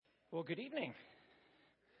Well, good evening.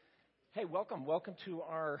 Hey, welcome. Welcome to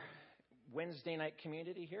our Wednesday night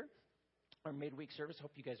community here, our midweek service.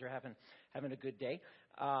 Hope you guys are having a good day.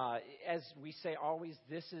 As we say always,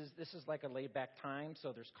 this is like a laid back time,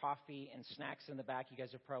 so there's coffee and snacks in the back. You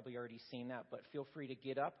guys have probably already seen that, but feel free to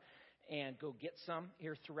get up and go get some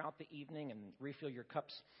here throughout the evening and refill your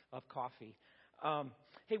cups of coffee.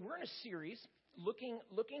 Hey, we're in a series looking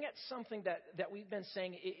at something that we've been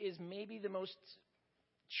saying is maybe the most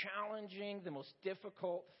challenging, the most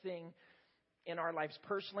difficult thing in our lives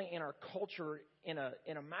personally, in our culture, in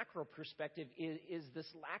a macro perspective, is this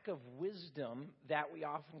lack of wisdom that we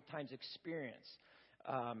oftentimes experience.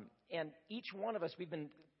 And each one of us, we've been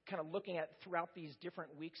kind of looking at throughout these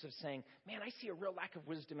different weeks of saying, man, I see a real lack of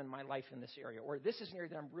wisdom in my life in this area, or this is an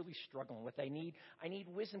area that I'm really struggling with. I need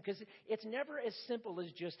wisdom, because it's never as simple as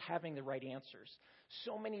just having the right answers.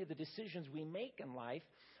 So many of the decisions we make in life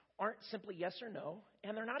aren't simply yes or no,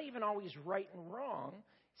 and they're not even always right and wrong.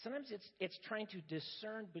 Sometimes it's trying to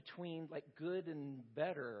discern between like good and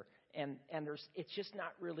better, and it's just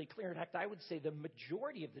not really clear. In fact, I would say the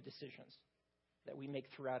majority of the decisions that we make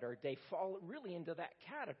throughout our day fall really into that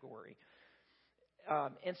category.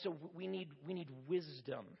 And so we need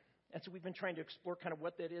wisdom. And so we've been trying to explore kind of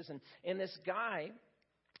what that is. And this guy,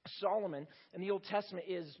 Solomon, in the Old Testament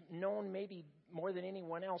is known maybe more than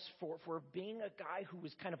anyone else for being a guy who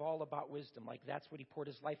was kind of all about wisdom. Like that's what he poured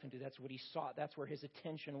his life into. That's what he sought. That's where his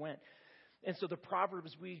attention went. And so the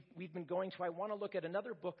Proverbs we've been going to, I want to look at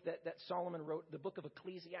another book that Solomon wrote, the book of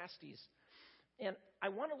Ecclesiastes. And I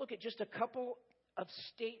want to look at just a couple of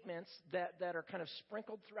statements that are kind of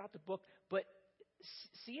sprinkled throughout the book, but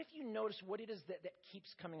see if you notice what it is that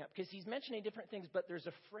keeps coming up. Because he's mentioning different things, but there's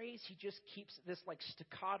a phrase he just keeps, this like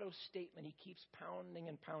staccato statement he keeps pounding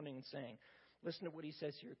and pounding and saying. Listen to what he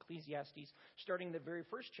says here, Ecclesiastes, starting the very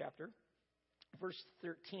first chapter, verse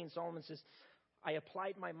 13, Solomon says, I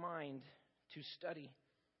applied my mind to study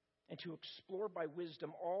and to explore by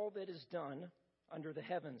wisdom all that is done under the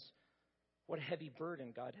heavens. What a heavy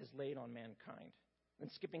burden God has laid on mankind.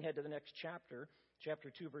 And skipping ahead to the next chapter,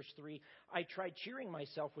 chapter 2, verse 3, I tried cheering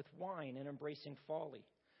myself with wine and embracing folly,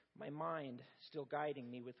 my mind still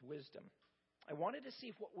guiding me with wisdom. I wanted to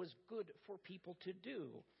see what was good for people to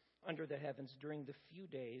do under the heavens during the few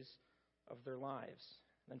days of their lives.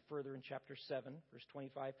 Then further in chapter 7, verse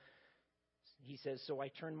 25, he says, so I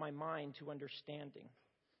turned my mind to understanding,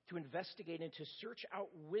 to investigate and to search out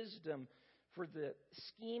wisdom for the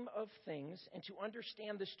scheme of things, and to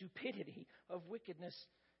understand the stupidity of wickedness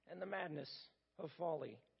and the madness of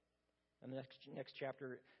folly. And the next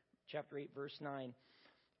chapter 8, verse 9,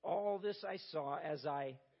 all this I saw as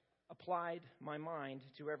I applied my mind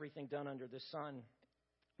to everything done under the sun.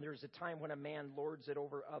 There is a time when a man lords it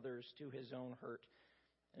over others to his own hurt.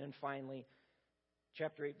 And then finally,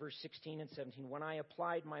 chapter 8, verse 16 and 17, when I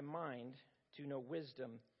applied my mind to know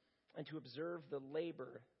wisdom and to observe the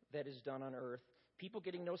labor that is done on earth, people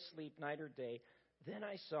getting no sleep night or day, then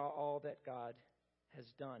I saw all that God has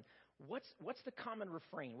done. What's the common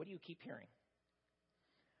refrain? What do you keep hearing?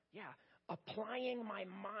 Yeah, applying my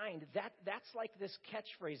mind. That's like this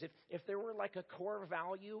catchphrase. If there were like a core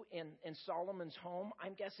value in Solomon's home,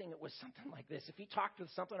 I'm guessing it was something like this. If he talked with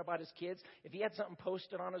something about his kids, if he had something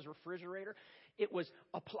posted on his refrigerator, it was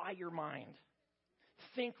apply your mind.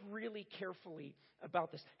 Think really carefully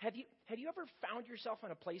about this. Have you ever found yourself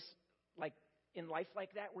in a place like in life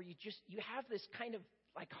like that where you have this kind of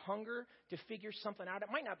like hunger to figure something out? It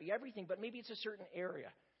might not be everything, but maybe it's a certain area.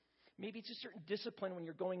 Maybe it's a certain discipline when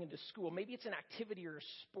you're going into school. Maybe it's an activity or a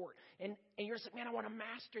sport. And you're just like, man, I want to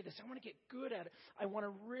master this. I want to get good at it. I want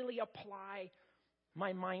to really apply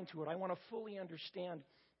my mind to it. I want to fully understand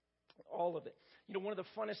all of it. You know, one of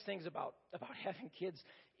the funnest things about having kids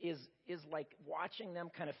is like watching them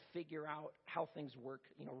kind of figure out how things work,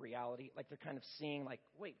 reality. Like they're kind of seeing like,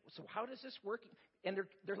 wait, so how does this work? And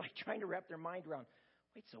they're like trying to wrap their mind around,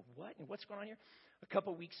 wait, so what? And what's going on here? A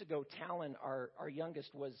couple weeks ago, Talon, our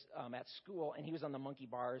youngest, was at school, and he was on the monkey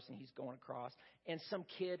bars, and he's going across. And some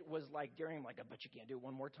kid was like daring him, like, I bet you can't do it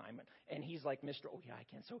one more time. And he's like, Mr. Oh, yeah, I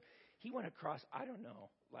can. So he went across, I don't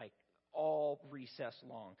know, like all recess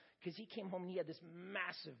long, because he came home and he had this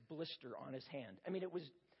massive blister on his hand. I mean,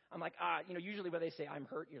 I'm like, usually when they say I'm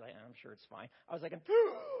hurt, you're like, I'm sure it's fine. I was like,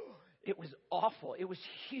 it was awful. It was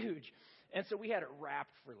huge. And so we had it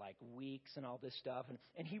wrapped for like weeks and all this stuff.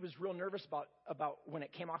 And he was real nervous about when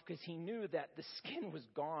it came off, because he knew that the skin was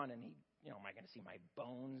gone, and am I going to see my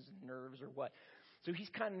bones and nerves or what? So he's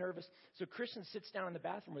kind of nervous. So Kristen sits down in the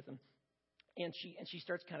bathroom with him, and she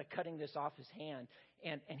starts kind of cutting this off his hand.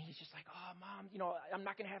 And he's just like, oh, Mom, I'm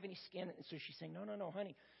not going to have any skin. And so she's saying, no,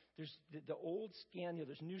 honey, There's the old skin,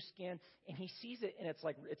 there's new skin, and he sees it, and it's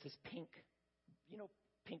this pink,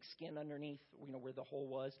 pink skin underneath, where the hole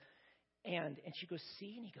was. And she goes,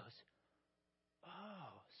 see? And he goes,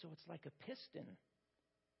 oh, so it's like a piston.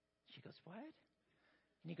 She goes, what?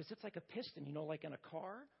 And he goes, it's like a piston, like in a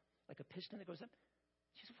car, like a piston that goes up.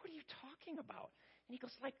 She says, what are you talking about? And he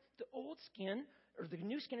goes, like the old skin, or the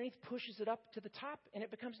new skin underneath pushes it up to the top, and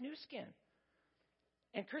it becomes new skin.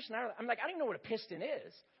 And Chris and I'm like, I don't even know what a piston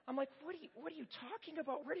is. I'm like, what are you talking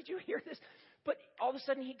about? Where did you hear this? But all of a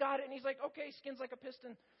sudden he got it, and he's like, okay, skin's like a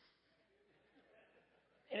piston.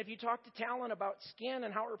 And if you talk to Talon about skin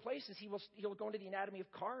and how it replaces, he'll go into the anatomy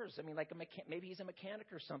of cars. I mean, like maybe he's a mechanic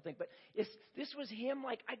or something. But this was him.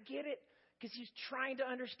 Like, I get it, because he's trying to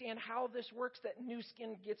understand how this works. That new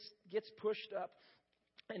skin gets pushed up,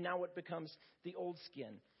 and now it becomes the old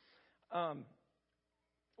skin. I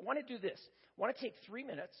want to do this. I want to take 3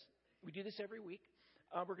 minutes. We do this every week.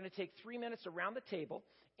 We're going to take 3 minutes around the table,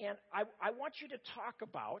 and I want you to talk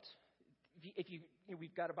about.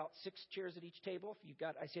 We've got about 6 chairs at each table.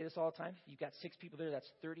 I say this all the time. If you've got 6 people there, that's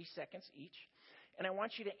 30 seconds each. And I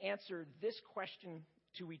want you to answer this question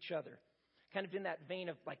to each other, kind of in that vein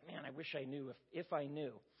of like, man, I wish I knew if I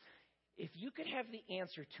knew. If you could have the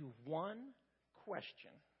answer to one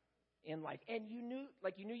question in life, and you knew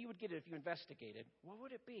you would get it if you investigated, what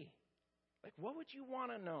would it be? Like, what would you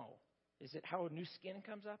want to know? Is it how a new skin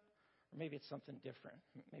comes up? Or maybe it's something different.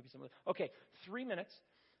 Okay, 3 minutes.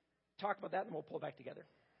 Talk about that, and we'll pull back together.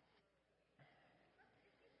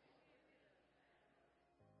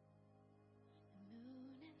 The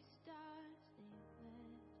moon and stars, they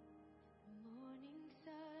fled. The morning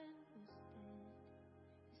sun was dead.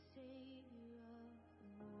 The Savior of the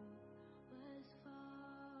world was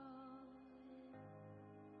fallen.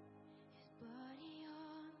 His body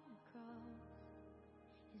on the cross,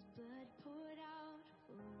 his blood poured out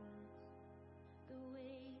for us. The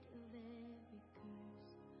weight of every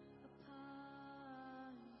curse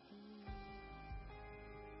upon him.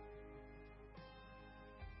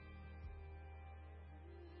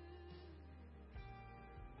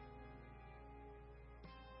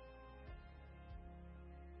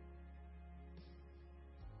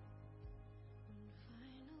 One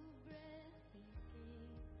final breath he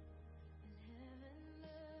gave as heaven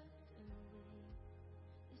looked away.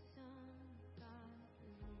 The Son of God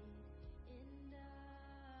laid in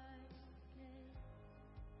darkness.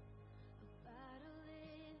 A battle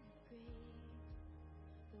in the grave.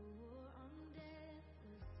 The war on death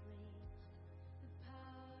was waged. The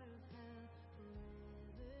power of hell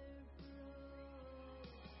forever broken.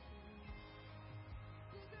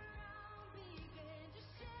 The ground began to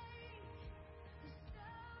shake. The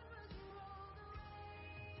stone was rolled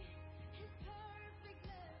away. His perfect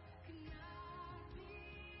love could not be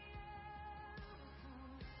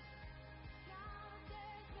overcome. Now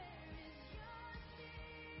death, where is your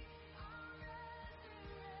sting? Our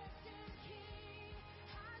resurrected King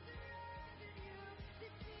has risen you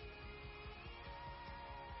defeated.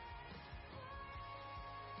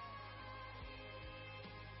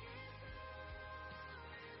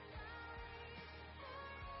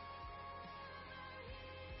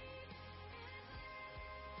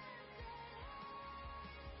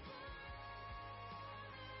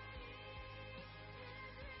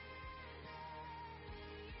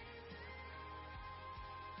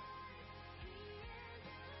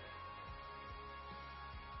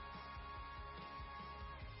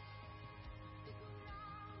 The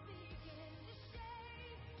ground began to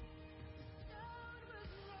shake. The stone was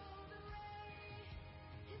rolled away.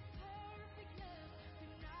 His perfect love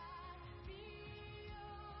could not be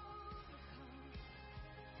overcome.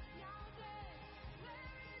 Now death,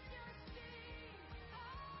 where is your sting?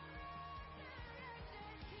 Our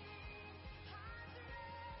resurrected King has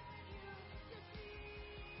risen you defeated.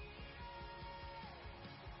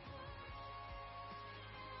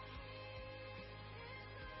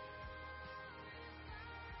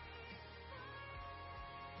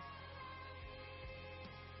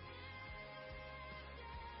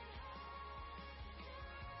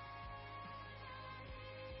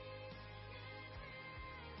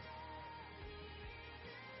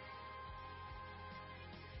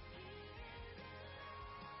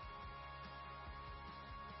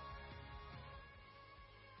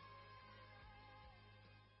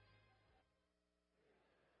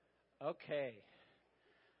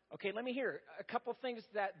 Okay, let me hear a couple things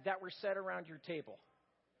that were said around your table.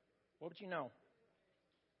 What would you know?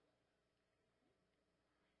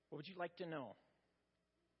 What would you like to know?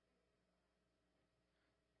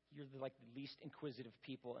 You're the least inquisitive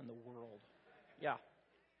people in the world. Yeah.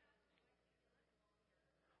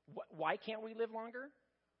 Why can't we live longer?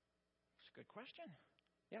 a good question.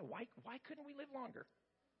 Yeah, why couldn't we live longer?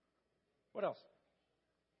 What else?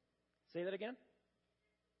 Say that again.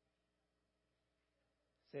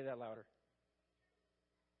 Say that louder.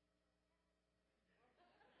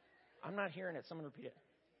 I'm not hearing it. Someone repeat it.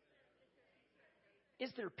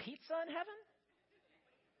 Is there pizza in heaven?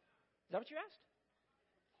 Is that what you asked?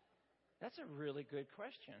 That's a really good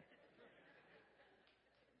question.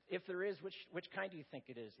 If there is, which kind do you think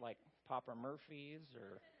it is? Like Papa Murphy's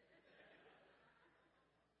or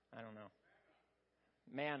I don't know.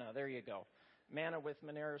 Manna, there you go. Manna with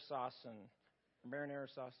marinara sauce and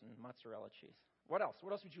mozzarella cheese. What else?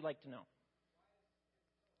 What else would you like to know?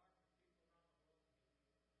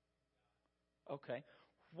 Okay.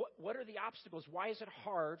 What are the obstacles? Why is it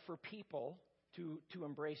hard for people to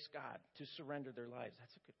embrace God, to surrender their lives?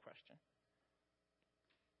 That's a good question.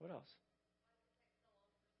 What else?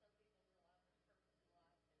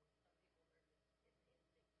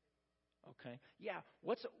 Okay. Yeah.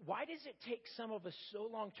 Why does it take some of us so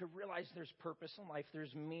long to realize there's purpose in life,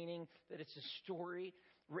 there's meaning, that it's a story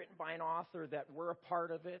written by an author, that we're a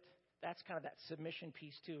part of it? That's kind of that submission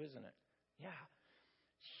piece too, isn't it? Yeah.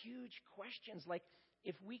 Huge questions. Like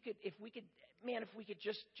if we could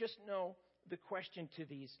just know the question to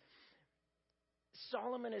these.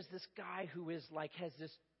 Solomon is this guy who is has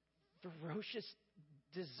this ferocious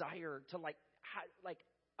desire to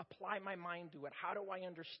apply my mind to it. How do I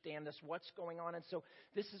understand this? What's going on? And so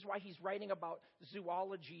this is why he's writing about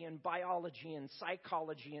zoology and biology and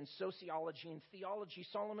psychology and sociology and theology.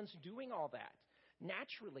 Solomon's doing all that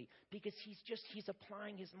naturally because he's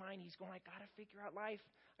applying his mind. He's going, I got to figure out life.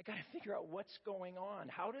 I got to figure out what's going on.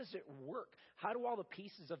 How does it work? How do all the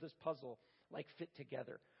pieces of this puzzle fit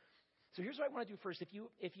together? So here's what I want to do first. If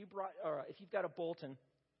you've got a bulletin,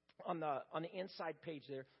 on the inside page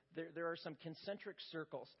there are some concentric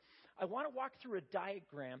circles. I want to walk through a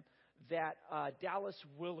diagram that Dallas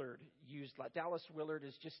Willard used. Dallas Willard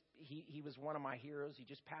is he was one of my heroes. He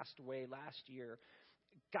just passed away last year.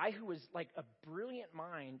 Guy who was like a brilliant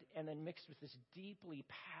mind and then mixed with this deeply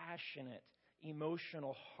passionate,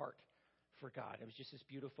 emotional heart for God. It was just this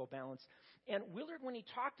beautiful balance. And Willard, when he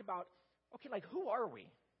talked about, who are we?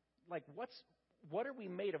 What are we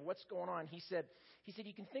made of? What's going on? He said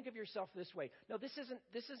you can think of yourself this way. No, this isn't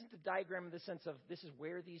the diagram in the sense of this is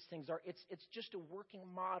where these things are. It's just a working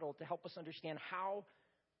model to help us understand how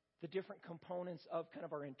the different components of kind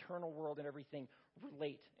of our internal world and everything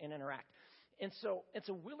relate and interact. And so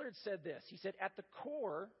Willard said this. He said, at the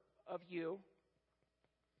core of you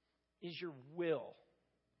is your will.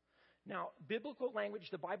 Now, biblical language,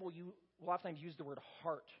 the Bible, you will oftentimes use the word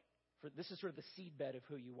heart. This is sort of the seedbed of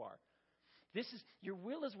who you are. Your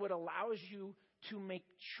will is what allows you to make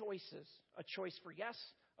choices. A choice for yes,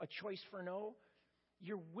 a choice for no.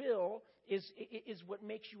 Your will is what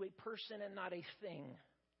makes you a person and not a thing.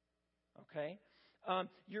 Okay?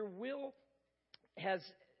 Your will has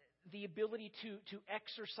the ability to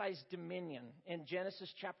exercise dominion. In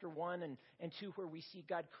Genesis chapter 1 and 2, where we see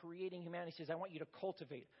God creating humanity, he says, I want you to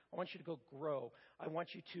cultivate. I want you to go grow. I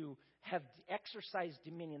want you to have exercise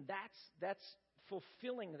dominion. That's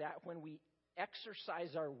fulfilling that when we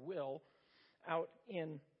exercise our will out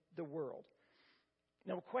in the world.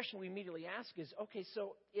 Now, a question we immediately ask is, okay,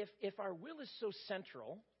 so if our will is so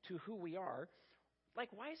central to who we are,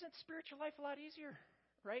 why isn't spiritual life a lot easier,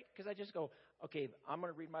 right? Because I just go, okay, I'm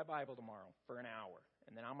going to read my Bible tomorrow for an hour,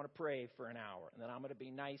 and then I'm going to pray for an hour, and then I'm going to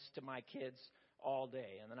be nice to my kids all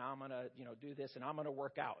day, and then I'm going to, do this, and I'm going to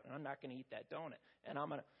work out, and I'm not going to eat that donut, and I'm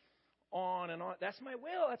going to on and on. That's my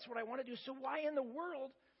will. That's what I want to do. So why in the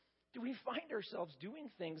world do we find ourselves doing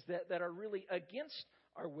things that are really against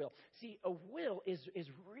our will? See, a will is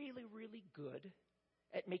really, really good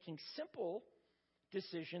at making simple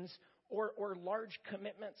decisions or large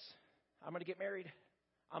commitments. I'm going to get married.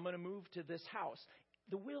 I'm going to move to this house.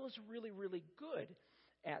 The will is really, really good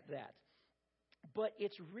at that. But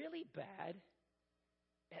it's really bad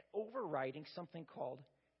at overriding something called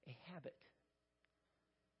a habit.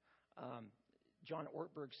 John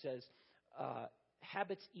Ortberg says,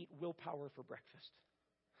 habits eat willpower for breakfast.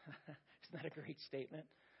 Isn't that a great statement?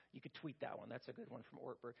 You could tweet that one. That's a good one from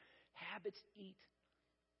Ortberg. Habits eat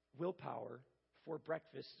willpower for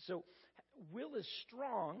breakfast. So will is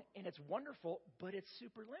strong and it's wonderful, but it's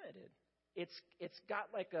super limited. It's got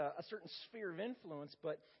a certain sphere of influence,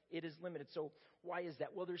 but it is limited. So why is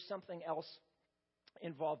that? Well, there's something else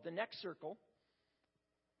involved. The next circle,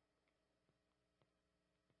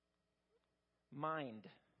 mind.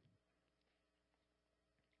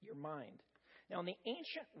 Your mind. Now, in the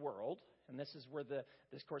ancient world, And this is where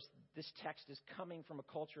this text is coming from,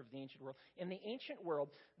 a culture of the ancient world. In the ancient world,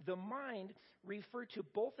 the mind referred to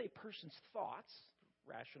both a person's thoughts,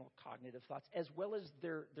 rational cognitive thoughts, as well as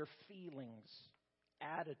their feelings,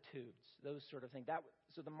 attitudes, those sort of things.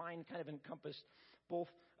 So the mind kind of encompassed both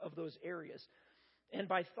of those areas. And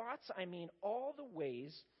by thoughts, I mean all the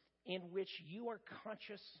ways in which you are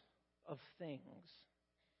conscious of things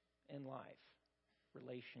in life,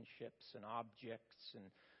 relationships and objects and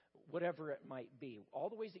whatever it might be. All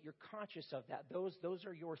the ways that you're conscious of that, those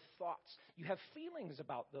are your thoughts. You have feelings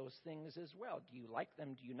about those things as well. Do you like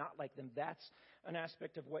them? Do you not like them? That's an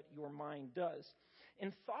aspect of what your mind does.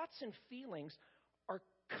 And thoughts and feelings are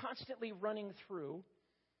constantly running through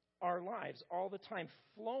our lives all the time,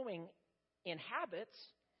 flowing in habits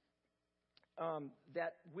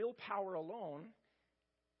that willpower alone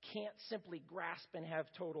can't simply grasp and have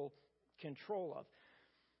total control of.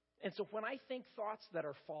 And so when I think thoughts that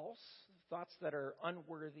are false, thoughts that are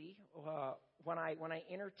unworthy, when I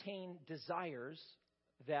entertain desires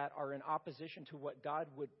that are in opposition to what God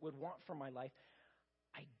would want for my life,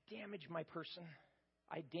 I damage my person.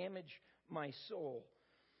 I damage my soul.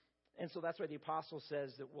 And so that's why the apostle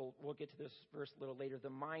says that we'll get to this verse a little later.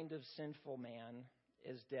 The mind of sinful man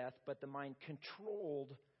is death, but the mind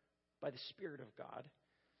controlled by the Spirit of God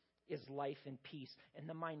is life and peace. And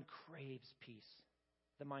the mind craves peace.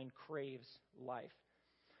 The mind craves life.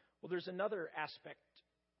 Well, there's another aspect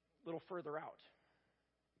a little further out,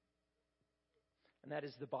 and that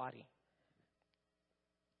is the body.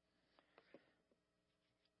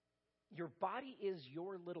 Your body is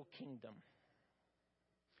your little kingdom.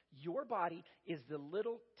 Your body is the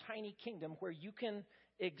little tiny kingdom where you can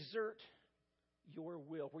exert your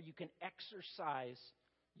will, where you can exercise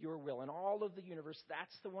your will. In all of the universe,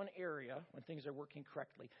 that's the one area, when things are working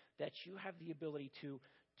correctly, that you have the ability to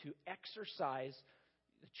exercise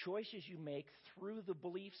the choices you make through the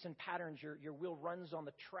beliefs and patterns. Your will runs on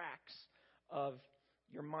the tracks of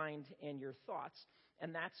your mind and your thoughts,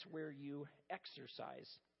 and that's where you exercise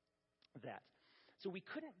that. So we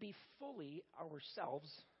couldn't be fully ourselves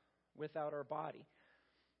without our body.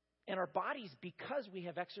 And our bodies, because we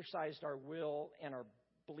have exercised our will and our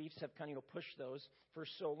beliefs have kind of pushed those for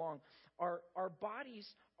so long, our bodies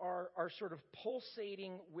are sort of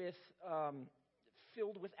pulsating with,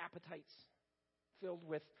 filled with appetites, filled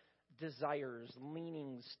with desires,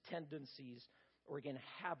 leanings, tendencies, or again,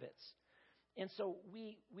 habits. And so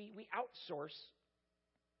we outsource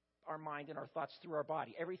our mind and our thoughts through our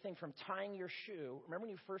body. Everything from tying your shoe. Remember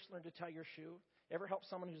when you first learned to tie your shoe? Ever help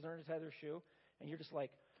someone who's learned to tie their shoe? And you're just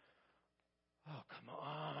like, oh, come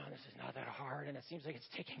on, this is not that hard, and it seems like it's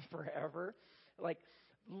taking forever. Like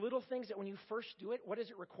little things that when you first do it, what does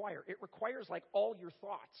it require? It requires like all your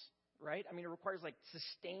thoughts, right? I mean, it requires like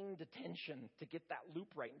sustained attention to get that loop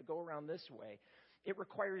right and to go around this way. It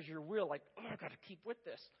requires your will, like, oh, I've got to keep with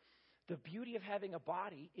this. The beauty of having a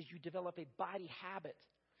body is you develop a body habit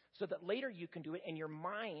so that later you can do it, and your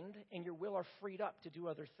mind and your will are freed up to do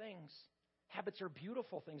other things. Habits are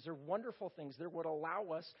beautiful things. They're wonderful things. They're what allow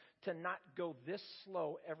us to not go this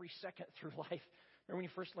slow every second through life. Remember when you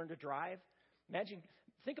first learned to drive?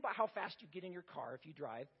 Think about how fast you get in your car if you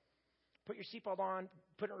drive. Put your seatbelt on,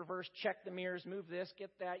 put it in reverse, check the mirrors, move this, get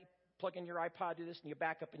that, plug in your iPod, do this, and you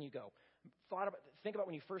back up and you go. Think about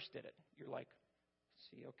when you first did it. You're like,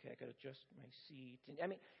 see, okay, I got to adjust my seat.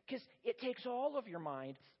 Because it takes all of your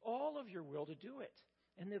mind, all of your will to do it.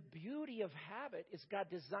 And the beauty of habit is God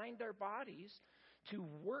designed our bodies to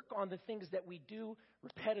work on the things that we do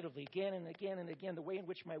repetitively, again and again and again. The way in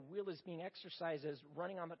which my will is being exercised is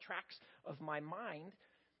running on the tracks of my mind.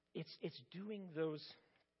 It's doing those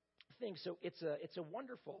things. So it's a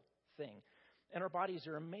wonderful thing. And our bodies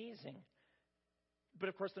are amazing. But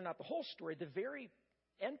of course, they're not the whole story. The very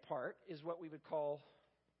end part is what we would call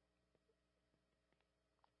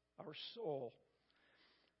our soul.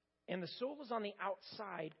 And the soul is on the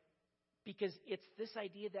outside because it's this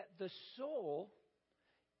idea that the soul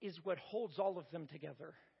is what holds all of them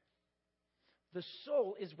together. The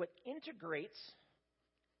soul is what integrates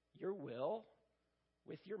your will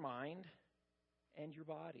with your mind and your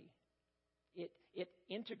body. It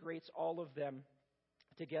integrates all of them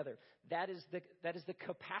together. That is the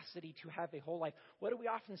capacity to have a whole life. What do we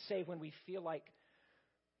often say when we feel like,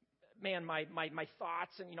 man, my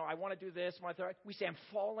thoughts, and I want to do this, we say I'm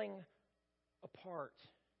falling apart,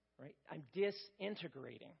 right? I'm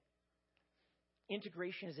disintegrating.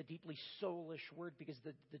 Integration is a deeply soulish word because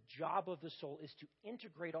the job of the soul is to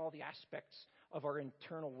integrate all the aspects of our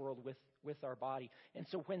internal world with our body. And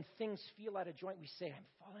so when things feel out of joint, we say, I'm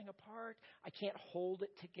falling apart. I can't hold it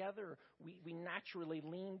together. We naturally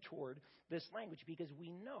lean toward this language because we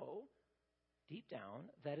know deep down,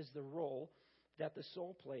 that is the role that the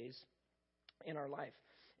soul plays in our life.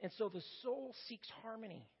 And so the soul seeks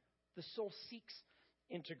harmony. The soul seeks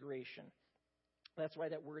integration. That's why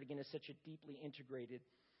that word, again, is such a deeply integrated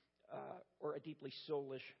or a deeply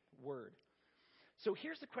soulish word. So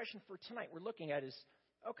here's the question for tonight we're looking at is,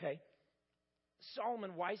 okay,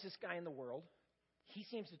 Solomon, wisest guy in the world. He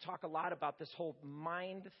seems to talk a lot about this whole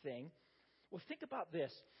mind thing. Well, think about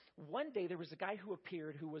this. One day there was a guy who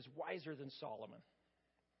appeared who was wiser than Solomon.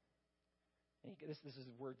 And this is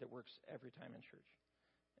a word that works every time in church.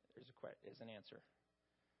 There's an answer.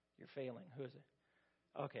 You're failing. Who is it?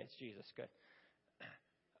 Okay, it's Jesus. Good.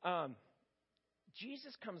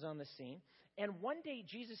 Jesus comes on the scene, and one day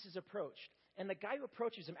Jesus is approached. And the guy who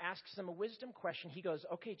approaches him asks him a wisdom question. He goes,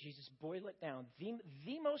 okay, Jesus, boil it down.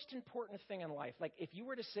 The most important thing in life, like if you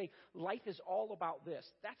were to say life is all about this,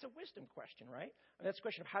 that's a wisdom question, right? And that's a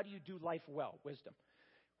question of how do you do life well, wisdom.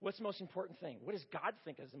 What's the most important thing? What does God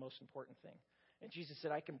think is the most important thing? And Jesus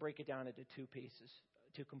said, I can break it down into two pieces,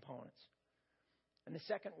 two components. And the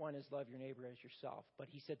second one is love your neighbor as yourself. But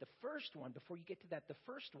he said the first one, before you get to that, the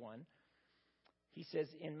first one, he says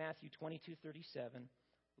in Matthew 22:37,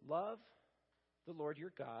 love the Lord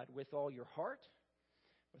your God with all your heart,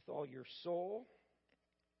 with all your soul,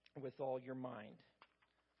 with all your mind.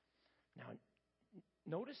 Now,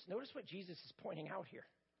 notice what Jesus is pointing out here.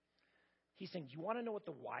 He's saying, you want to know what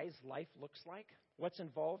the wise life looks like? What's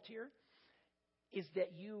involved here is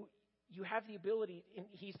that you have the ability, and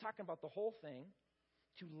he's talking about the whole thing,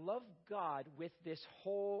 to love God with this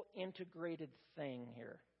whole integrated thing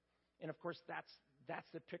here. And of course, that's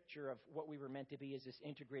the picture of what we were meant to be, is this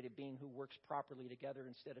integrated being who works properly together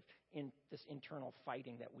instead of in this internal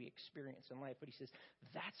fighting that we experience in life. But he says,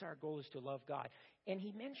 that's our goal, is to love God. And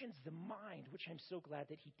he mentions the mind, which I'm so glad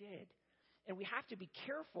that he did. And we have to be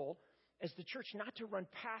careful as the church not to run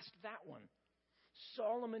past that one.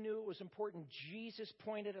 Solomon knew it was important. Jesus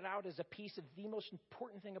pointed it out as a piece of the most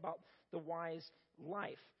important thing about the wise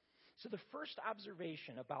life. So the first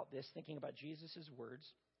observation about this, thinking about Jesus' words,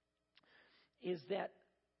 is that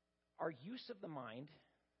our use of the mind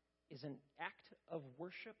is an act of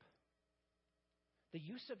worship. The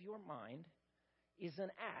use of your mind is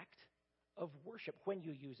an act of worship when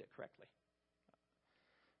you use it correctly.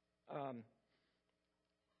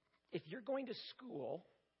 If you're going to school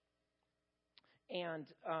and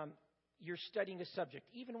you're studying a subject,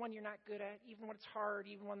 even one you're not good at, even when it's hard,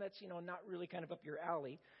 even one that's not really kind of up your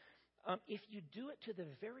alley, if you do it to the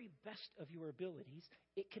very best of your abilities,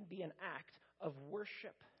 it can be an act of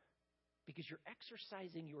worship because you're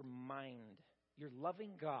exercising your mind. You're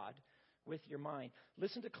loving God with your mind.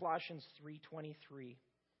 Listen to Colossians 3:23.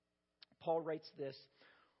 Paul writes this,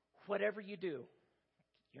 whatever you do,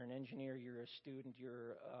 you're an engineer, you're a student,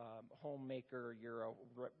 you're a homemaker, you're a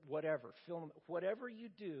whatever, whatever you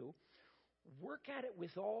do, work at it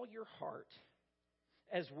with all your heart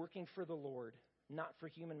as working for the Lord, not for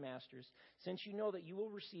human masters, since you know that you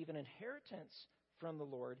will receive an inheritance from the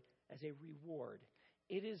Lord as a reward.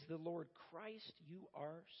 It is the Lord Christ you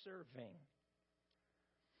are serving.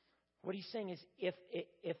 What he's saying is,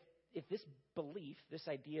 if this belief, this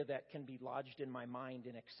idea that can be lodged in my mind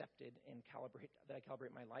and accepted and that I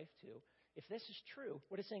calibrate my life to, if this is true,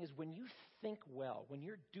 what it's saying is when you think well, when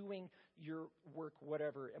you're doing your work,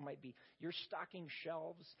 whatever it might be, you're stocking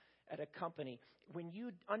shelves at a company, when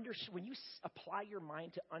you apply your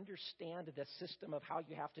mind to understand the system of how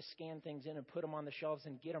you have to scan things in and put them on the shelves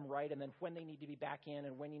and get them right, and then when they need to be back in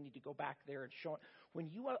and when you need to go back there and show it, when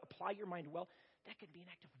you apply your mind well, that could be an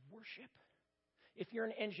act of worship. If you're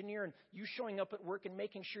an engineer and you showing up at work and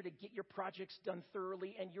making sure to get your projects done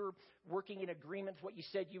thoroughly and you're working in agreement with what you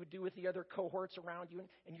said you would do with the other cohorts around you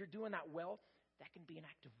and you're doing that well, that can be an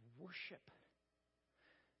act of worship.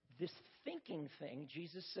 This thinking thing,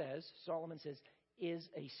 Jesus says, Solomon says, is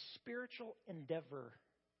a spiritual endeavor.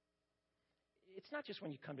 It's not just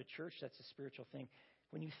when you come to church that's a spiritual thing.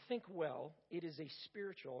 When you think well, it is a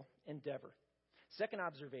spiritual endeavor. Second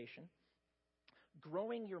observation,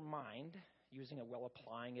 growing your mind, using it well,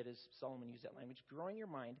 applying it as Solomon used that language, growing your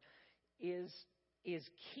mind is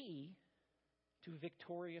key to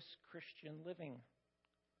victorious Christian living.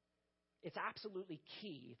 It's absolutely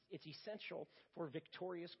key. It's essential for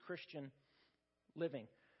victorious Christian living.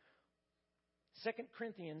 2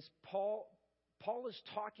 Corinthians, Paul is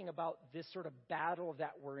talking about this sort of battle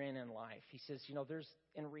that we're in life. He says, there's,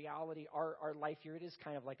 in reality, our life here, it is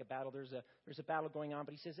kind of like a battle. There's a battle going on,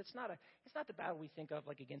 but he says it's not the battle we think of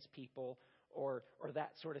like against people or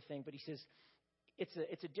that sort of thing. But he says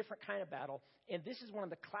it's a different kind of battle. And this is one of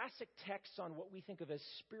the classic texts on what we think of as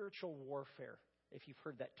spiritual warfare, if you've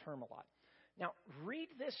heard that term a lot. Now, read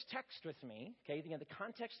this text with me. Okay, again, the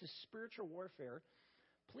context is spiritual warfare.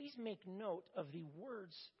 Please make note of the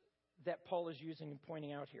words that Paul is using and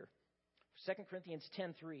pointing out here. 2 Corinthians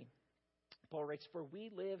 10:3, Paul writes, "For we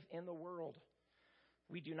live in the world.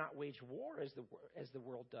 We do not wage war as the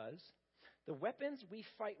world does. The weapons we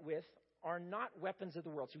fight with are not weapons of the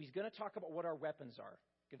world." So he's going to talk about what our weapons are.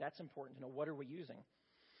 Okay, that's important to know. What are we using?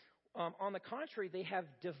 On the contrary, they have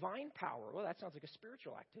divine power. Well, that sounds like a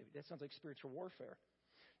spiritual activity. That sounds like spiritual warfare.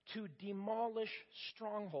 To demolish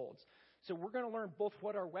strongholds. So we're going to learn both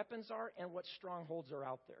what our weapons are and what strongholds are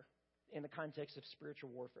out there in the context of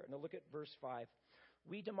spiritual warfare. Now look at verse 5.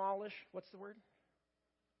 We demolish, what's the word?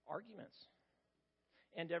 Arguments.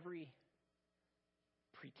 And every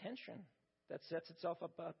pretension that sets itself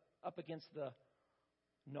up against the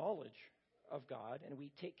knowledge of God, and we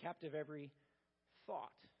take captive every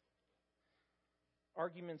thought.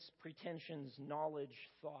 Arguments, pretensions,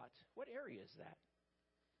 knowledge, thought. What area is that?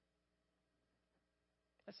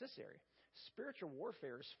 That's this area. Spiritual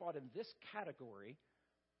warfare is fought in this category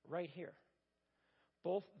right here.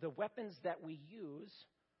 Both the weapons that we use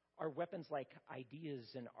are weapons like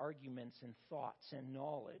ideas and arguments and thoughts and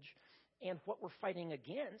knowledge. And what we're fighting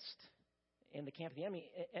against in the camp of the enemy,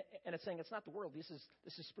 and it's saying it's not the world, this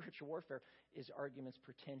is spiritual warfare, is arguments,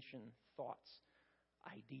 pretension, thoughts,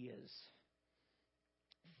 ideas.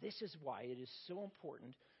 This is why it is so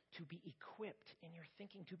important to be equipped in your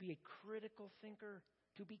thinking, to be a critical thinker,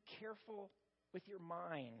 to be careful with your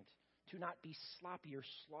mind, to not be sloppy or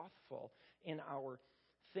slothful in our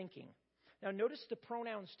thinking. Now notice the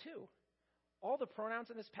pronouns too. All the pronouns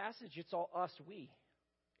in this passage, it's all us, we.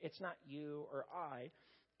 It's not you or I.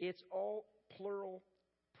 It's all plural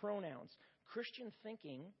pronouns. Christian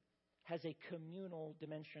thinking has a communal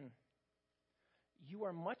dimension. You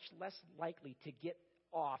are much less likely to get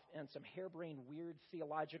off on some harebrained, weird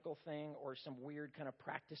theological thing or some weird kind of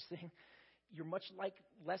practice thing. You're much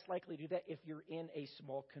less likely to do that if you're in a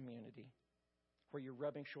small community where you're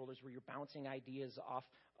rubbing shoulders, where you're bouncing ideas off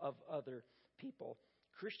of other people.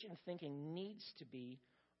 Christian thinking needs to be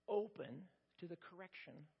open to the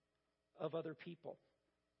correction of other people.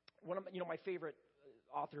 One of my favorite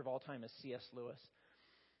author of all time is C.S. Lewis.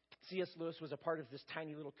 C.S. Lewis was a part of this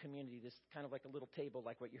tiny little community, this kind of like a little table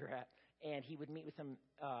like what you're at. And he would meet with them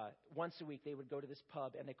once a week. They would go to this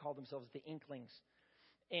pub, and they called themselves the Inklings.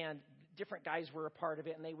 And different guys were a part of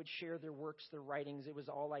it, and they would share their works, their writings. It was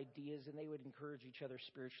all ideas, and they would encourage each other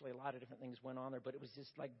spiritually. A lot of different things went on there, but it was this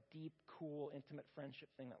like deep, cool, intimate friendship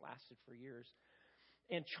thing that lasted for years.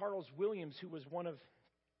 And Charles Williams, who was one of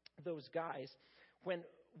those guys, when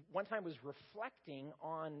one time was reflecting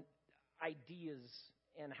on ideas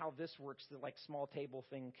and how this works, the like small table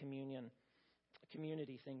thing,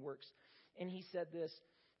 community thing works. And he said this,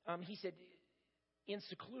 he said, in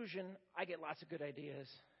seclusion, I get lots of good ideas.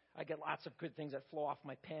 I get lots of good things that flow off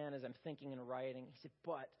my pen as I'm thinking and writing. He said,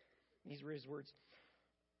 but, these were his words,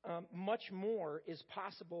 much more is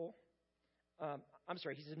possible.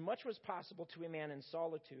 He said, much was possible to a man in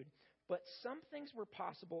solitude, but some things were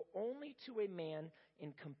possible only to a man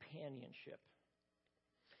in companionship.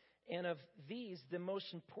 And of these, the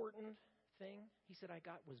most important thing, he said, I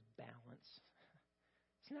got was balance.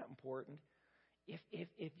 Isn't that important?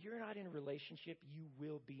 If you're not in a relationship, you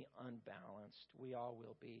will be unbalanced. We all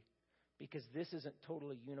will be. Because this isn't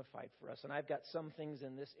totally unified for us. And I've got some things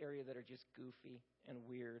in this area that are just goofy and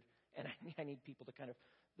weird. And I need people to kind of,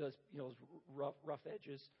 those rough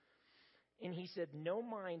edges. And he said, no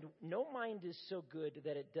mind is so good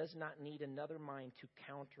that it does not need another mind to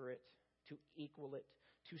counter it, to equal it,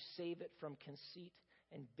 to save it from conceit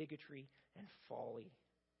and bigotry and folly.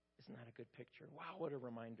 Isn't that a good picture? Wow, what a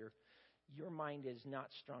reminder. Your mind is not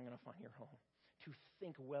strong enough on your own to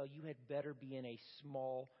think, well, you had better be in a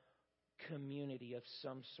small community of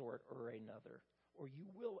some sort or another, or you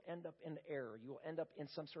will end up in error. You will end up in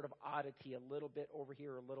some sort of oddity, a little bit over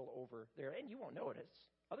here, a little over there, and you won't notice.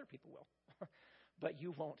 Other people will, but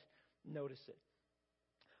you won't notice it.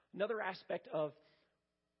 Another aspect of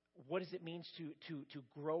what does it mean to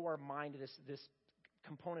grow our mind, this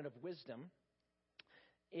component of wisdom,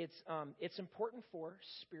 it's important for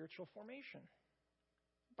spiritual formation.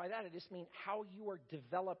 By that, I just mean how you are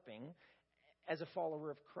developing as a follower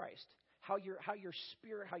of Christ. How your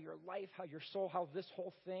spirit, how your life, how your soul, how this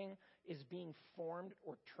whole thing is being formed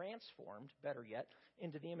or transformed, better yet,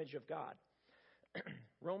 into the image of God.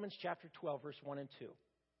 Romans chapter 12, verse 1 and 2.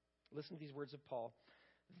 Listen to these words of Paul.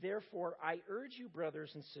 Therefore, I urge you,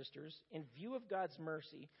 brothers and sisters, in view of God's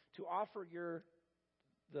mercy, to offer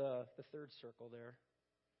the third circle there,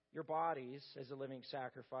 your bodies as a living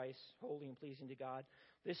sacrifice, holy and pleasing to God.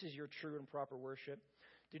 This is your true and proper worship.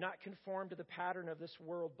 Do not conform to the pattern of this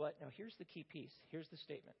world, but, now here's the key piece. Here's the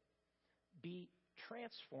statement. Be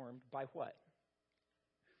transformed by what?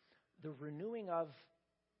 The renewing of,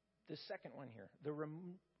 the second one here, the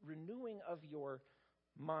renewing of your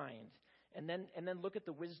mind. And then look at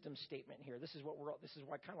the wisdom statement here. This is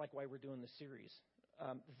why kind of like why we're doing the series.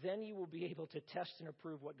 Then you will be able to test and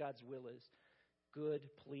approve what God's will is. Good,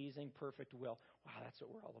 pleasing, perfect will. Wow, that's what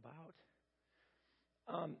we're all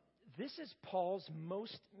about. This is Paul's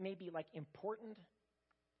most maybe like important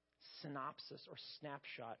synopsis or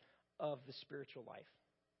snapshot of the spiritual life.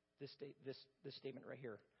 This statement right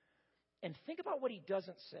here. And think about what he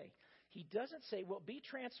doesn't say. He doesn't say, well, be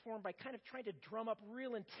transformed by kind of trying to drum up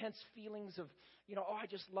real intense feelings of,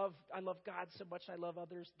 I love God so much and I love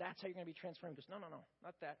others. That's how you're going to be transformed. He goes, no,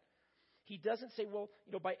 not that. He doesn't say, well,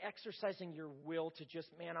 by exercising your will to just,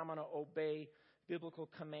 I'm going to obey biblical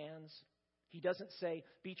commands. He doesn't say,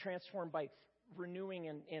 be transformed by renewing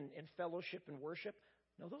in fellowship and worship.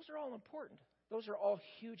 No, those are all important. Those are all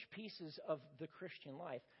huge pieces of the Christian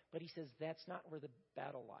life. But he says that's not where the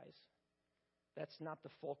battle lies. That's not the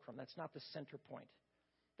fulcrum. That's not the center point.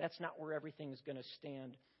 That's not where everything is going to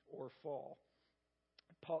stand or fall.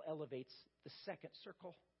 Paul elevates the second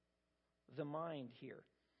circle, the mind here.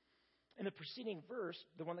 In the preceding verse,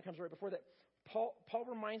 the one that comes right before that, Paul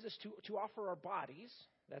reminds us to offer our bodies.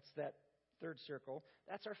 That's that third circle.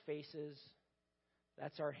 That's our faces.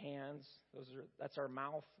 That's our hands. That's our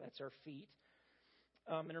mouth. That's our feet.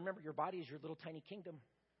 And remember, your body is your little tiny kingdom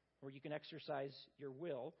where you can exercise your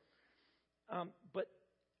will. But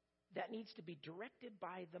that needs to be directed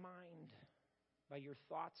by the mind, by your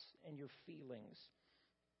thoughts and your feelings.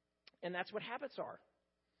 And that's what habits are.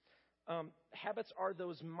 Habits are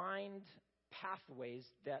those mind pathways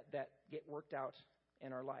that get worked out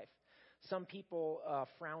in our life. Some people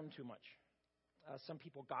frown too much. Some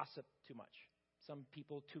people gossip too much. Some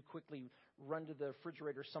people too quickly run to the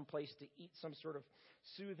refrigerator someplace to eat some sort of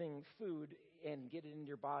soothing food and get it into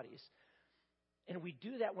your bodies. And we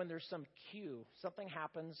do that when there's some cue. Something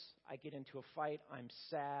happens, I get into a fight, I'm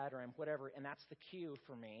sad, or I'm whatever, and that's the cue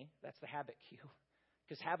for me. That's the habit cue.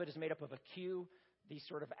 Because habit is made up of a cue, the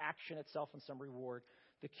sort of action itself, and some reward.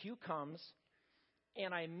 The cue comes,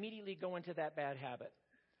 and I immediately go into that bad habit.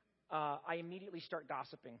 I immediately start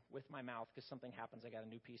gossiping with my mouth because something happens. I got a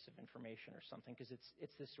new piece of information or something because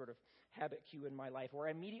it's this sort of habit cue in my life. Or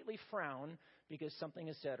I immediately frown because something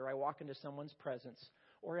is said, or I walk into someone's presence,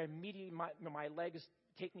 or immediately my legs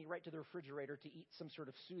take me right to the refrigerator to eat some sort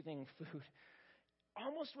of soothing food,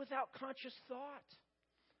 almost without conscious thought.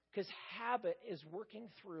 Because habit is working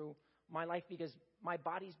through my life because my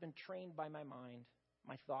body's been trained by my mind,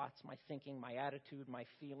 my thoughts, my thinking, my attitude, my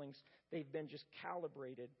feelings. They've been just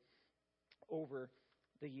calibrated over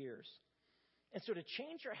the years. And so to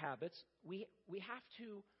change our habits, we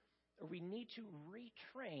need to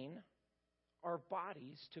retrain our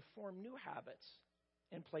bodies to form new habits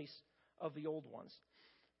in place of the old ones.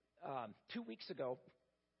 2 weeks ago,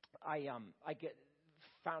 I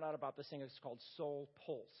found out about this thing. It's called Soul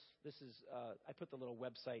Pulse. This is I put the little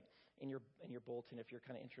website in your bulletin if you're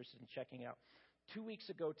kind of interested in checking it out. 2 weeks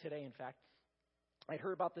ago today, in fact, I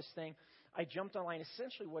heard about this thing. I jumped online.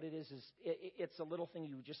 Essentially what it is it's a little thing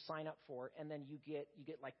you just sign up for, and then you get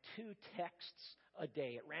like 2 texts a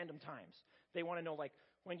day at random times. They want to know like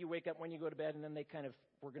when you wake up, when you go to bed, and then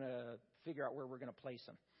we're going to figure out where we're going to place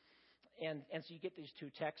them. And so you get these 2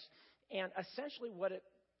 texts, and essentially what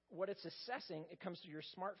it's assessing, it comes through your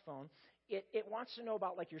smartphone. It wants to know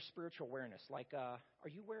about like your spiritual awareness. Like, are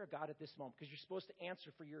you aware of God at this moment? Because you're supposed to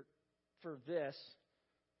answer for this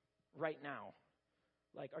right now.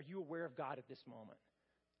 Like, are you aware of God at this moment?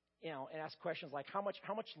 And ask questions like, how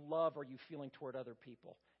much love are you feeling toward other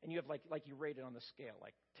people? And you have like you rate it on the scale,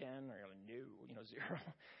 like 10 or no, 0.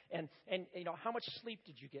 And how much sleep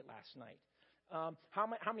did you get last night?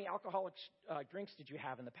 How many alcoholic drinks did you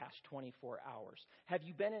have in the past 24 hours? Have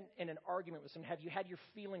you been in an argument with someone? Have you had your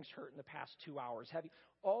feelings hurt in the past 2 hours?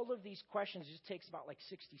 All of these questions just takes about like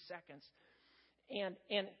 60 seconds. And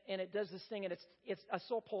it does this thing, and it's a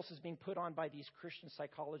Soul Pulse is being put on by these Christian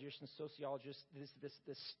psychologists and sociologists.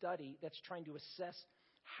 This study that's trying to assess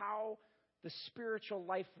how the spiritual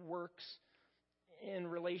life works in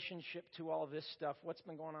relationship to all of this stuff. What's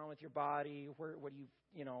been going on with your body?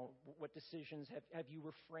 What decisions have you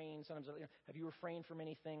refrained? Sometimes have you refrained from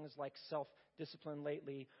any things like self-discipline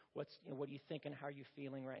lately? What are you thinking? How are you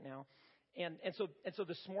feeling right now? And so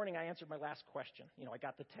this morning I answered my last question. I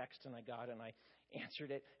got the text and I got it and I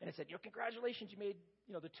answered it, and it said, congratulations, you made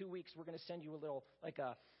the 2 weeks. We're going to send you a little like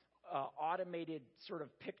a automated sort of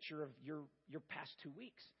picture of your past 2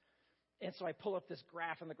 weeks. And so I pull up this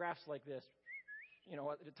graph, and the graph's like this.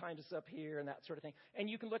 the time is up here and that sort of thing. And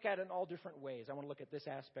you can look at it in all different ways. I want to look at this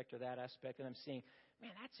aspect or that aspect, and I'm seeing,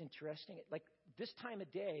 man, that's interesting. Like this time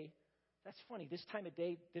of day, that's funny. This time of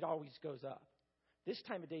day, it always goes up. This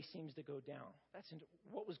time of day seems to go down.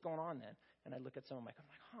 What was going on then? And I look at some of my, I'm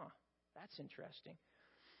like, huh, that's interesting.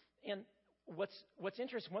 And what's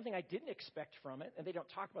interesting, one thing I didn't expect from it, and they don't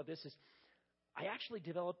talk about this, is I actually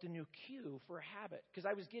developed a new cue for a habit because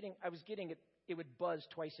I was getting it would buzz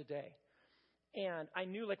twice a day. And I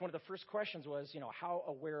knew like one of the first questions was, how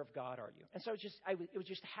aware of God are you? And so it was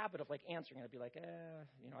just a habit of like answering it. I'd be like,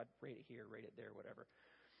 I'd rate it here, rate it there, whatever.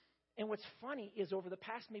 And what's funny is over the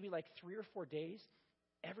past maybe like 3 or 4 days,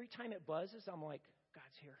 every time it buzzes, I'm like,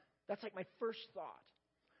 God's here. That's like my first thought.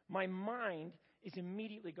 My mind is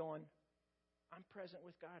immediately going, I'm present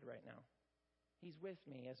with God right now. He's with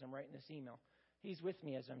me as I'm writing this email. He's with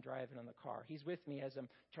me as I'm driving in the car. He's with me as I'm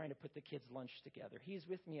trying to put the kids' lunch together. He's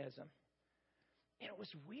with me as I'm... And it was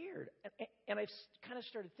weird. And I kind of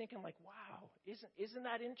started thinking like, wow, isn't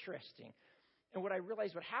that interesting? And what I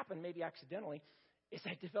realized what happened, maybe accidentally, is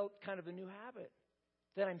I developed kind of a new habit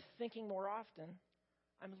that I'm thinking more often.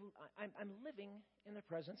 I'm living in the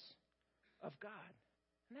presence of God.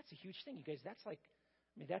 And that's a huge thing, you guys.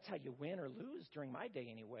 That's how you win or lose during my day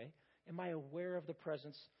anyway. Am I aware of the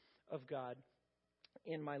presence of God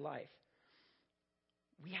in my life?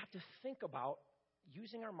 We have to think about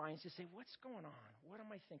using our minds to say, what's going on? What am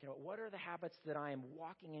I thinking about? What are the habits that I am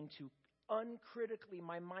walking into uncritically?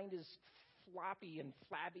 My mind is floppy and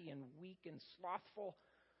flabby and weak and slothful,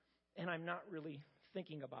 and I'm not really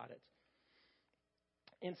thinking about it.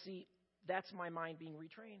 And see, that's my mind being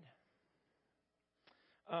retrained.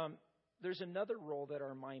 There's another role that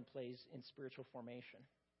our mind plays in spiritual formation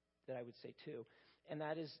that I would say too, and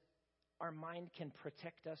that is our mind can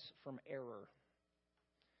protect us from error.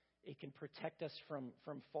 It can protect us from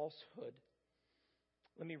falsehood.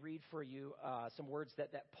 Let me read for you some words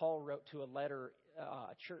that Paul wrote to a letter,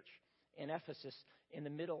 a church in Ephesus in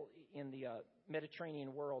the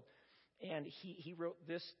Mediterranean world. And he wrote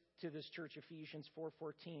this to this church, Ephesians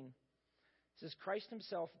 4:14. It says, Christ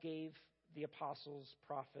himself gave the apostles,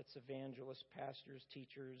 prophets, evangelists, pastors,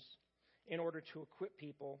 teachers, in order to equip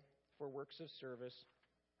people for works of service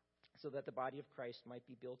so that the body of Christ might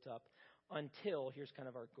be built up until, here's kind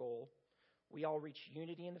of our goal, we all reach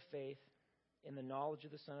unity in the faith, in the knowledge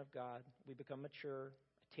of the Son of God. We become mature,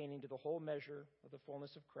 attaining to the whole measure of the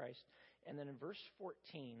fullness of Christ. And then in verse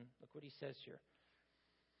 14, look what he says here.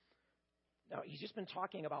 Now, he's just been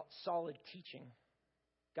talking about solid teaching.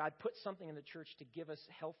 God put something in the church to give us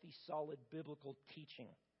healthy, solid, biblical teaching.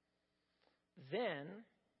 Then,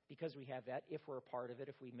 because we have that, if we're a part of it,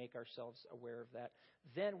 if we make ourselves aware of that,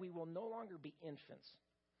 then we will no longer be infants.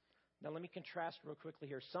 Now, let me contrast real quickly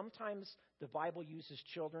here. Sometimes the Bible uses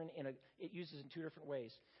children it uses in 2 different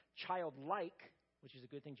ways. Childlike, which is a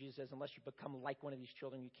good thing. Jesus says, unless you become like one of these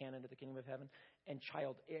children, you can't enter the kingdom of heaven. And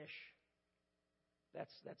childish.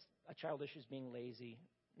 That's a childish is being lazy,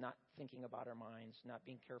 not thinking about our minds, not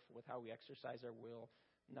being careful with how we exercise our will,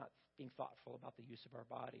 not being thoughtful about the use of our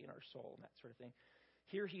body and our soul and that sort of thing.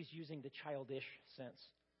 Here he's using the childish sense.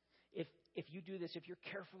 If you do this, if you're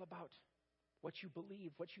careful about what you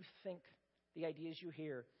believe, what you think, the ideas you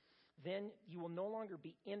hear, then you will no longer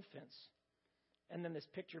be infants. And then this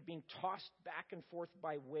picture being tossed back and forth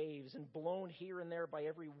by waves and blown here and there by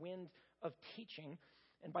every wind of teaching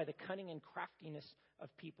and by the cunning and craftiness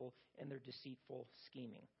of people and their deceitful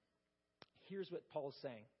scheming. Here's what Paul's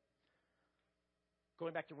saying.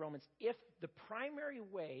 Going back to Romans, if the primary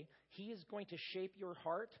way he is going to shape your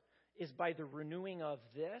heart is by the renewing of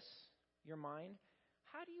this, your mind,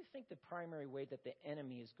 how do you think the primary way that the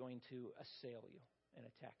enemy is going to assail you and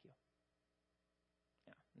attack you?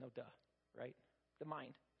 Yeah, no duh, right? The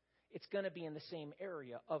mind. It's going to be in the same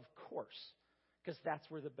area, of course, because that's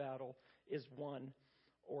where the battle is won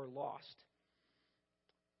or lost.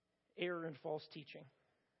 Error and false teaching.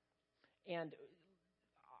 And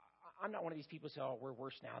I'm not one of these people who say, oh, we're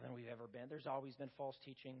worse now than we've ever been. There's always been false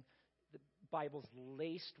teaching. The Bible's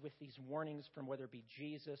laced with these warnings from whether it be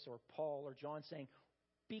Jesus or Paul or John saying,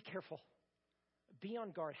 be careful. Be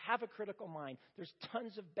on guard. Have a critical mind. There's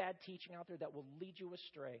tons of bad teaching out there that will lead you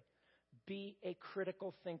astray. Be a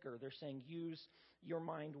critical thinker. They're saying use your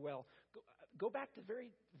mind well. Go back to the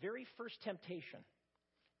very, very first temptation.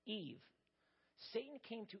 Eve. Satan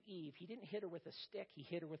came to Eve. He didn't hit her with a stick. He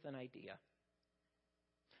hit her with an idea.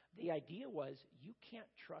 The idea was, you can't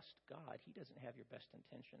trust God. He doesn't have your best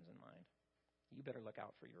intentions in mind. You better look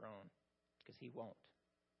out for your own, because he won't.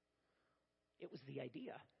 It was the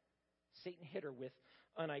idea. Satan hit her with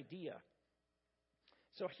an idea.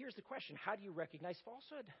 So here's the question. How do you recognize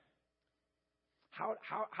falsehood?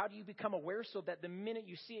 How do you become aware so that the minute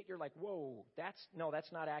you see it, you're like, whoa, that's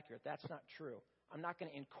not accurate. That's not true. I'm not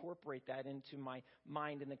going to incorporate that into my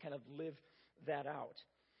mind and then kind of live that out.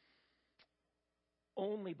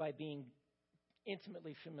 Only by being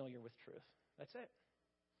intimately familiar with truth. That's it.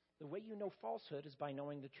 The way you know falsehood is by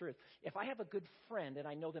knowing the truth. If I have a good friend and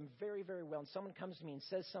I know them very, very well, and someone comes to me and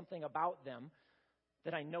says something about them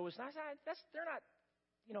that I know is not, they're not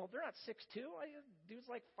 6'2". Dude's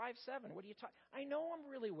like 5'7". What are you talking? I know them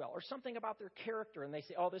really well. Or something about their character, and they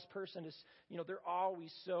say, oh, this person is, they're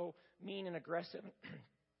always so mean and aggressive.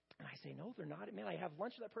 And I say, no, they're not. I mean, I have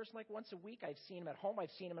lunch with that person like once a week. I've seen them at home.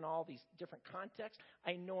 I've seen them in all these different contexts.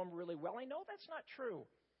 I know them really well. I know that's not true.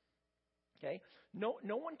 Okay? No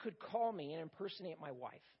one could call me and impersonate my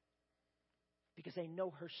wife because I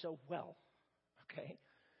know her so well. Okay?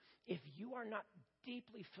 If you are not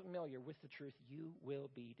deeply familiar with the truth, you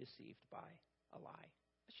will be deceived by a lie.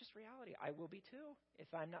 It's just reality. I will be too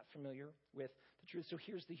if I'm not familiar with the truth. So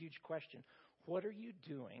here's the huge question. What are you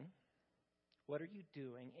doing? What are you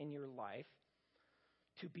doing in your life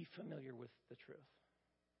to be familiar with the truth?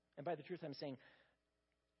 And by the truth, I'm saying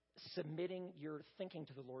submitting your thinking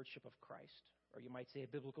to the lordship of Christ, or you might say a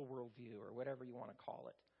biblical worldview, or whatever you want to call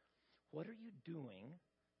it. What are you doing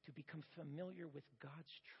to become familiar with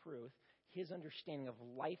God's truth, His understanding of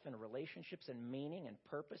life and relationships and meaning and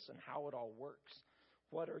purpose and how it all works?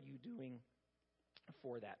 What are you doing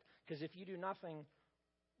for that? Because if you do nothing,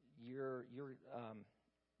 you're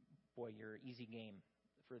easy game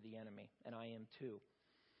for the enemy, and I am too.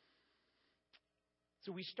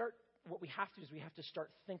 So what we have to do is we have to start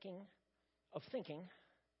thinking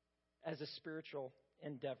as a spiritual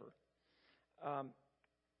endeavor.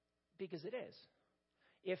 Because it is.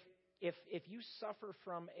 If you suffer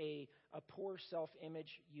from a poor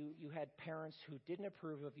self-image, you had parents who didn't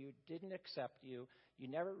approve of you, didn't accept you, you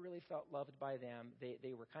never really felt loved by them,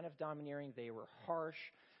 they were kind of domineering, they were harsh,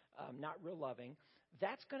 not real loving,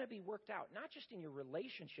 that's going to be worked out, not just in your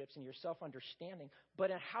relationships and your self-understanding, but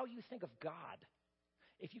in how you think of God.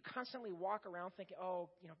 If you constantly walk around thinking,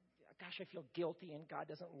 gosh, I feel guilty and God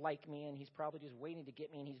doesn't like me and He's probably just waiting to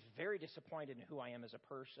get me and He's very disappointed in who I am as a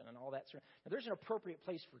person and all that sort of. Now, there's an appropriate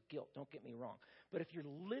place for guilt, don't get me wrong. But if you're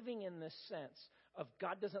living in this sense of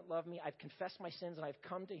God doesn't love me, I've confessed my sins and I've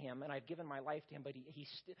come to Him and I've given my life to Him, but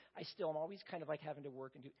I still am always kind of like having to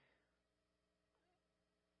work and do.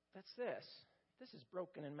 That's this. This is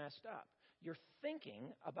broken and messed up. Your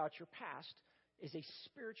thinking about your past is a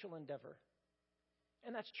spiritual endeavor.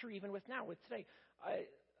 And that's true even with today.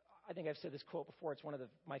 I think I've said this quote before. It's one of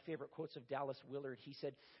my favorite quotes of Dallas Willard. He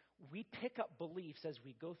said, we pick up beliefs as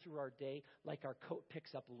we go through our day like our coat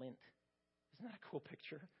picks up lint. Isn't that a cool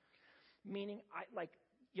picture? Meaning,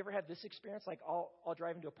 you ever had this experience? Like, I'll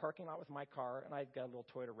drive into a parking lot with my car, and I've got a little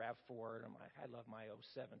Toyota RAV4, and I love my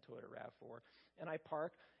 07 Toyota RAV4, and I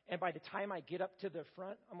park, and by the time I get up to the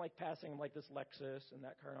front, I'm like passing like this Lexus and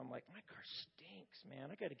that car, and I'm like, my car stinks, man.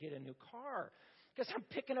 I got to get a new car. Because I'm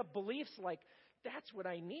picking up beliefs like, that's what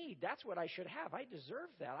I need. That's what I should have. I deserve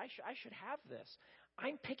that. I should have this.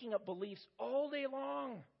 I'm picking up beliefs all day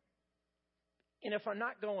long. And if I'm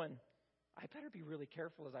not going, I better be really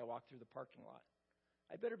careful as I walk through the parking lot.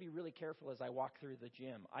 I better be really careful as I walk through the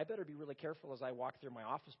gym. I better be really careful as I walk through my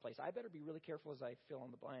office place. I better be really careful as I fill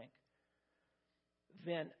in the blank.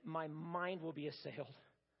 Then my mind will be assailed.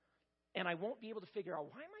 And I won't be able to figure out,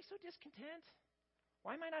 why am I so discontent?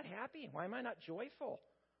 Why am I not happy? Why am I not joyful?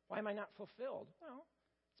 Why am I not fulfilled? Well,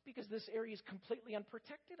 it's because this area is completely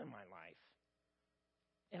unprotected in my life.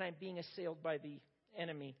 And I'm being assailed by the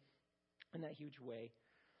enemy in that huge way.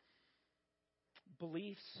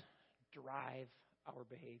 Beliefs drive our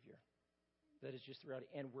behavior. That is just the reality.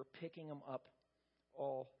 And we're picking them up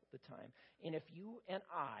all the time. And if you and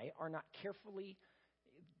I are not carefully,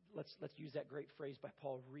 let's use that great phrase by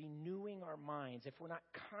Paul, renewing our minds, if we're not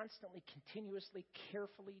constantly, continuously,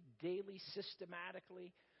 carefully, daily,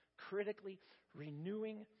 systematically, critically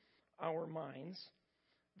renewing our minds,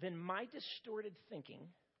 then my distorted thinking,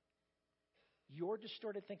 your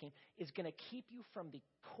distorted thinking, is going to keep you from the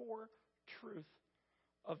core truth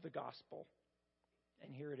of the gospel.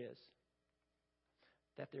 And here it is.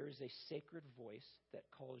 That there is a sacred voice that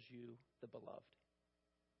calls you the beloved.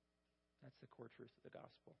 That's the core truth of the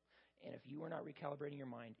gospel. And if you are not recalibrating your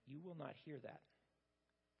mind, you will not hear that.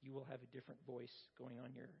 You will have a different voice going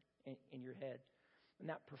on in your head. And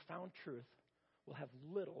that profound truth will have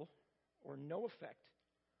little or no effect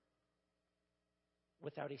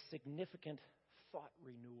without a significant thought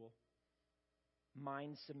renewal,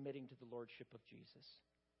 mind submitting to the lordship of Jesus.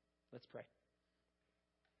 Let's pray.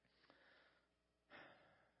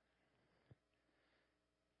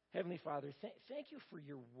 Heavenly Father, thank you for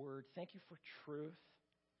your word. Thank you for truth.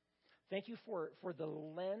 Thank you for the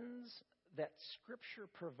lens that Scripture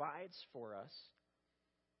provides for us,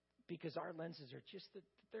 because our lenses are just,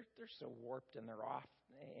 they're so warped and they're off,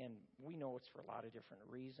 and we know it's for a lot of different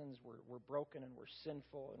reasons. We're broken and we're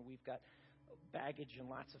sinful, and we've got baggage and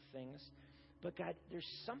lots of things. But God, there's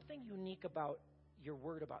something unique about your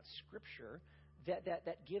word, about Scripture,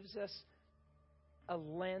 that gives us a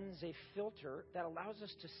lens, a filter that allows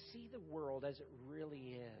us to see the world as it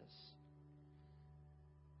really is.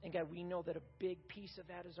 And God, we know that a big piece of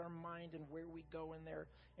that is our mind and where we go in there.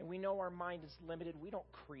 And we know our mind is limited. We don't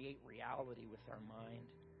create reality with our mind.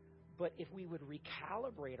 But if we would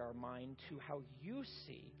recalibrate our mind to how you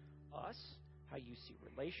see us, how you see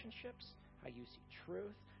relationships, how you see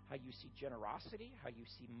truth, how you see generosity, how you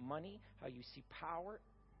see money, how you see power,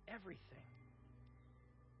 everything,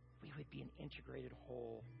 we would be an integrated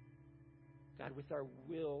whole. God, with our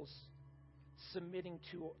wills submitting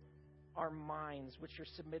to our minds, which are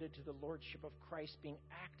submitted to the lordship of Christ, being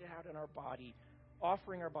acted out in our body,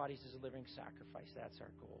 offering our bodies as a living sacrifice. That's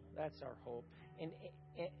our goal. That's our hope.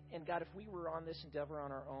 And God, if we were on this endeavor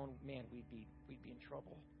on our own, man, we'd be in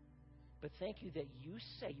trouble. But thank you that you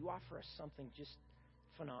say, you offer us something just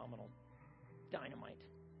phenomenal, dynamite.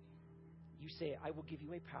 You say, I will give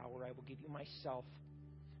you a power, I will give you myself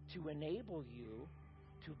to enable you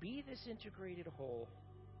to be this integrated whole.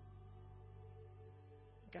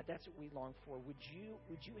 God, that's what we long for. Would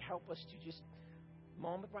you help us to just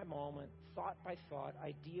moment by moment, thought by thought,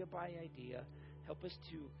 idea by idea, help us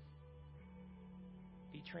to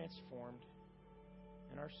be transformed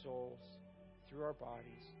in our souls, through our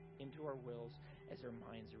bodies, into our wills, as our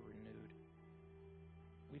minds are renewed.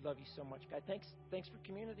 We love you so much, God. Thanks for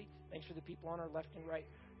community. Thanks for the people on our left and right.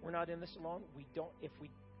 We're not in this alone. If we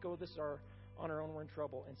go this on our own, we're in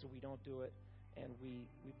trouble, and so we don't do it. And we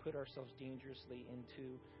put ourselves dangerously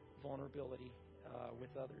into vulnerability with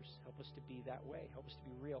others. Help us to be that way. Help us to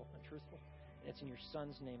be real and truthful. And it's in your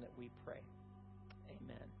Son's name that we pray.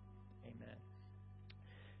 Amen. Amen.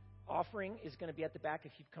 Offering is going to be at the back.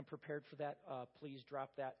 If you've come prepared for that, please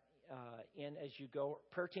drop that in as you go.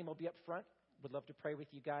 Prayer team will be up front. Would love to pray with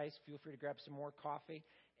you guys. Feel free to grab some more coffee.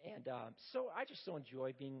 And so I just so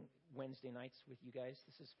enjoy being Wednesday nights with you guys.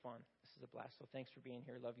 This is fun. This is a blast. So thanks for being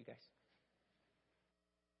here. Love you guys.